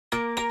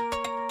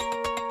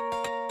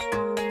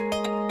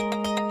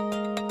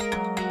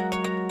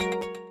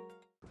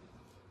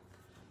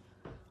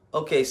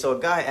Okay, so a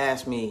guy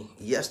asked me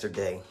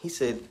yesterday, he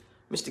said,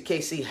 Mr.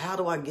 KC, how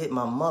do I get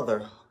my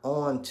mother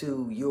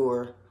onto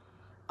your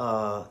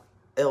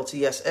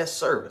LTSS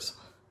service?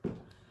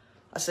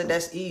 I said,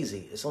 that's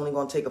easy. It's only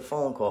going to take a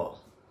phone call.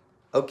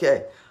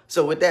 Okay,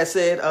 so with that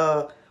said,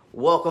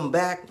 welcome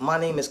back. My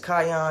name is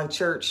Kion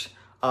Church.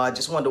 I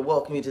just wanted to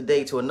welcome you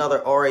today to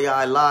another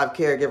RAI Live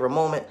Caregiver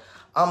Moment.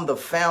 I'm the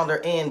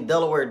founder and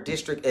Delaware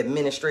District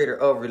Administrator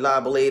of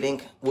Reliable Aid,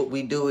 Inc. What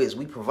we do is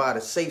we provide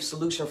a safe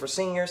solution for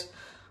seniors.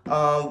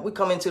 We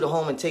come into the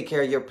home and take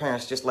care of your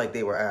parents just like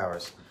they were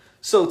ours.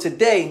 So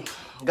today,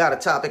 got a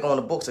topic on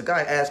the books. A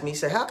guy asked me, he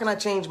said, how can I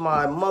change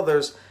my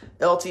mother's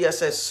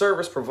LTSS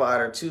service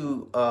provider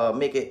to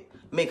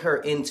make her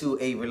into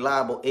a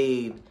Reliable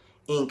Aid,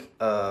 Inc.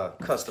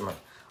 Customer?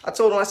 I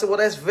told him, I said, well,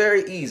 that's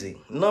very easy.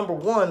 Number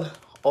one,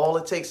 all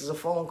it takes is a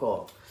phone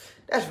call.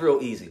 That's real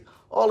easy.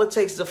 All it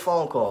takes is a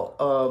phone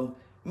call.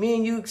 Me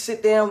and you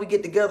sit down, we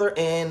get together,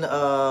 and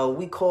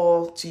we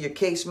call to your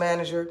case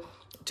manager,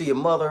 to your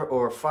mother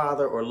or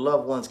father or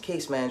loved one's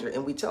case manager,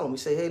 and we tell them, we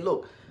say, hey,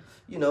 look,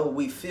 you know,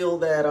 we feel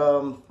that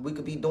we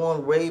could be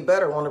doing way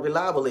better on the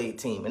Reliable Aid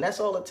team. And that's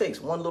all it takes,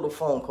 one little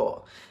phone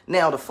call.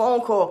 Now, the phone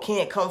call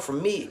can't come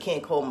from me. It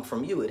can't come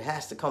from you. It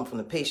has to come from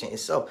the patient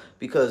itself,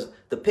 because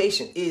the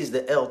patient is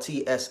the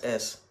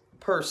LTSS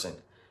person.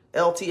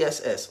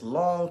 LTSS,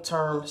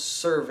 long-term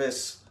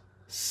service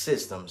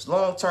systems,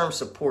 long-term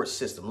support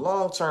system,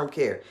 long-term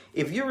care.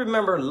 If you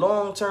remember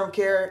long-term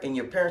care and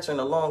your parents are in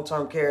the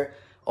long-term care,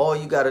 all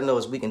you got to know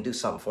is we can do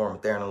something for them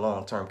if they're in the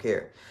long-term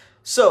care.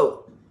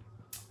 So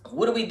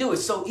what do we do?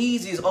 It's so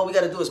easy. All we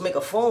got to do is make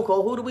a phone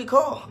call. Who do we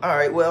call? All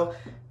right, well,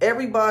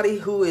 everybody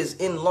who is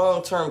in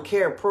long-term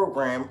care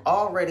program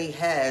already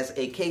has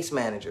a case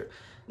manager.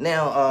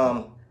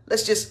 Now,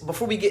 let's just,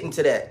 before we get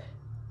into that,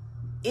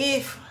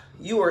 if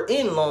you are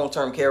in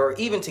long-term care, or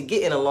even to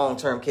get in a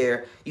long-term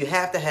care, you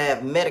have to have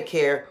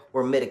Medicare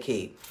or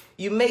Medicaid.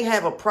 You may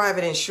have a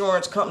private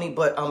insurance company,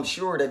 but I'm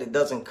sure that it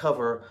doesn't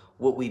cover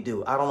what we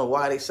do. I don't know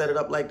why they set it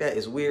up like that.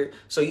 It's weird.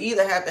 So you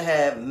either have to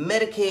have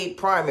Medicaid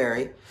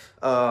primary,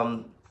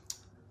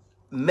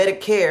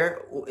 Medicare.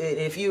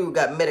 If you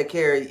got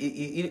Medicare,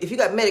 if you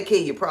got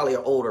Medicaid, you're probably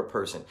an older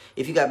person.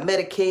 If you got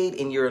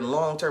Medicaid and you're in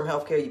long-term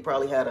health care, you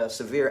probably had a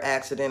severe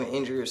accident or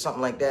injury or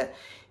something like that.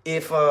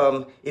 If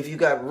you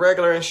got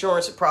regular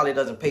insurance, it probably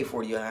doesn't pay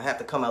for you. I have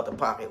to come out the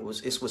pocket.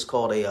 It's what's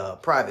called a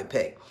private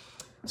pay.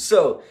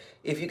 So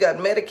if you got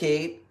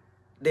Medicaid,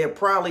 they'll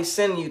probably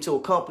send you to a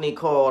company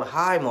called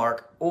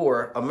Highmark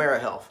or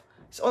AmeriHealth.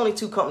 It's only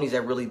two companies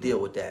that really deal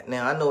with that.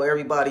 Now, I know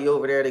everybody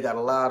over there, they got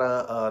a lot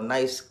of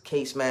nice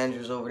case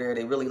managers over there.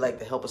 They really like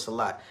to help us a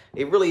lot.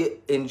 They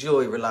really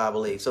enjoy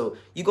Reliable Aid. So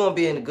you're going to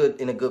be in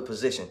a good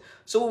position.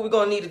 So what we're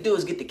going to need to do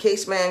is get the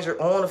case manager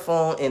on the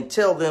phone and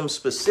tell them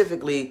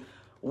specifically,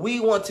 we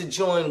want to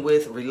join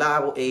with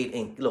Reliable Aid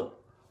Inc. Look,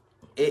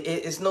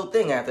 it's no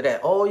thing after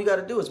that. All you got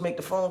to do is make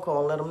the phone call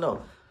and let them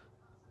know.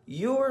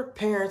 Your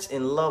parents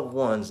and loved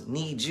ones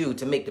need you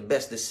to make the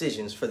best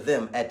decisions for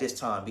them at this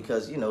time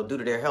because, you know, due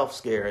to their health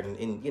scare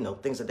and you know,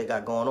 things that they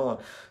got going on.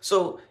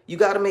 So you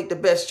got to make the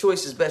best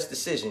choices, best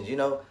decisions, you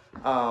know.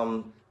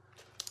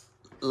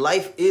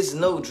 Life is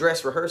no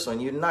dress rehearsal,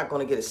 and you're not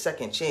going to get a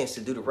second chance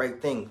to do the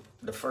right thing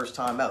the first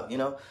time out, you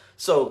know.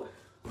 So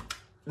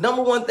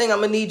number one thing I'm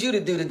going to need you to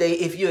do today,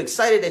 if you're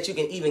excited that you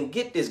can even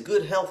get this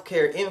good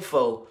healthcare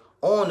info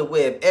on the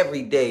web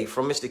every day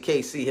from Mr.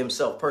 KC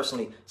himself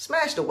personally,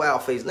 smash the wow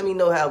face. Let me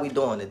know how we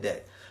doing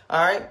today.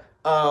 All right.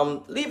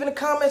 Leave in the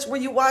comments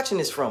where you watching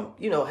this from.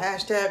 You know,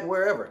 hashtag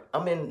wherever.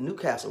 I'm in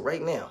Newcastle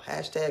right now.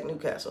 Hashtag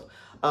Newcastle.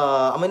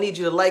 I'm going to need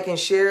you to like and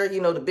share.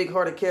 You know, the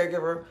big-hearted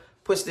caregiver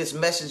puts this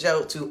message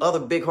out to other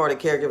big-hearted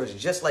caregivers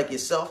just like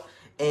yourself.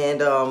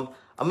 And I'm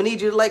going to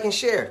need you to like and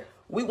share.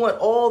 We want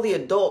all the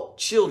adult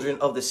children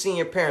of the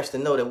senior parents to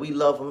know that we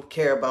love them,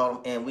 care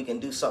about them, and we can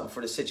do something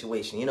for the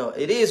situation. You know,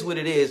 it is what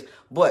it is,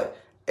 but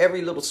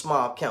every little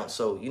smile counts.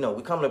 So, you know,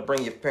 we come to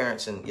bring your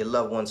parents and your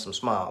loved ones some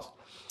smiles.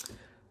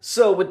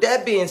 So with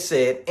that being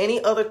said,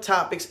 any other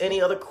topics,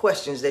 any other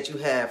questions that you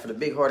have for the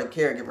big-hearted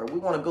caregiver, we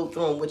want to go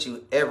through them with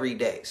you every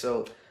day.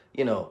 So,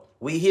 you know,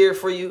 we here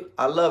for you.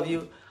 I love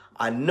you.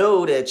 I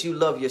know that you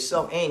love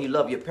yourself and you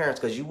love your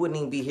parents, because you wouldn't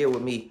even be here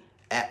with me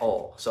at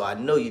all. So I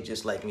know you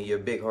just like me. You're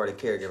a big-hearted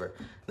caregiver.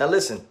 Now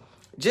listen,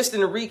 just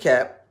in a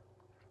recap,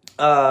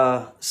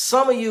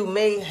 some of you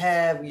may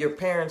have your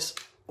parents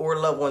or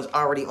loved ones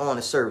already on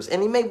the service,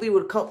 and they may be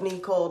with a company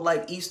called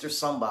like Easter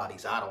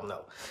Somebodies. I don't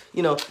know.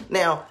 You know,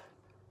 now,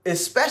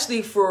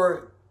 especially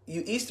for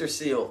you Easter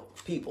Seal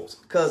peoples,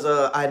 because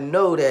I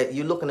know that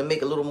you're looking to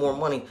make a little more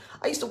money.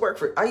 I used to work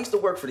for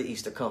the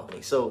Easter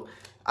company, so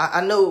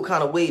I know what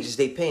kind of wages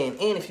they paying.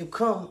 And if you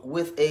come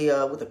with a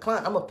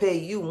client, I'm gonna pay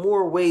you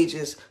more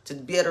wages to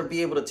better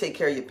be able to take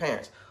care of your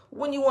parents.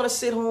 When you want to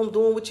sit home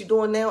doing what you're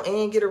doing now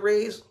and get a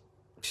raise,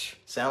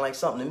 sound like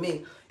something to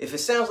me. If it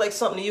sounds like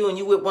something to you and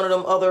you with one of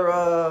them other,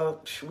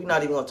 we're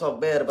not even gonna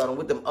talk bad about them,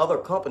 with them other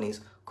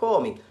companies,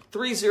 call me.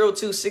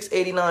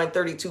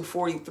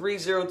 302-689-3240,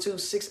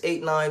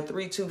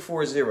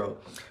 302-689-3240.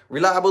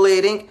 Reliable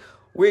Aid Inc.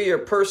 We're your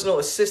personal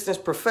assistance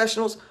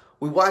professionals.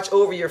 We watch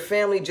over your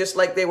family just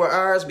like they were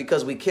ours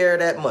because we care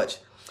that much.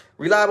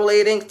 Reliable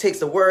Aid Inc. takes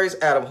the worries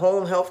out of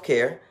home health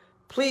care.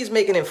 Please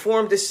make an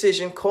informed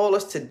decision. Call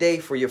us today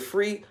for your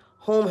free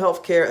home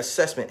health care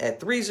assessment at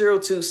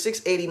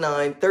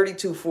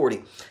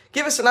 302-689-3240.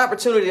 Give us an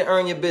opportunity to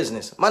earn your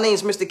business. My name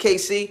is Mr.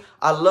 KC.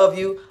 I love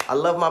you. I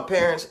love my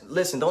parents.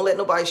 Listen, don't let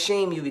nobody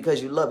shame you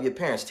because you love your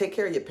parents. Take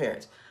care of your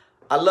parents.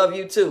 I love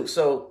you too.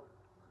 So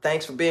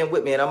thanks for being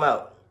with me, and I'm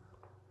out.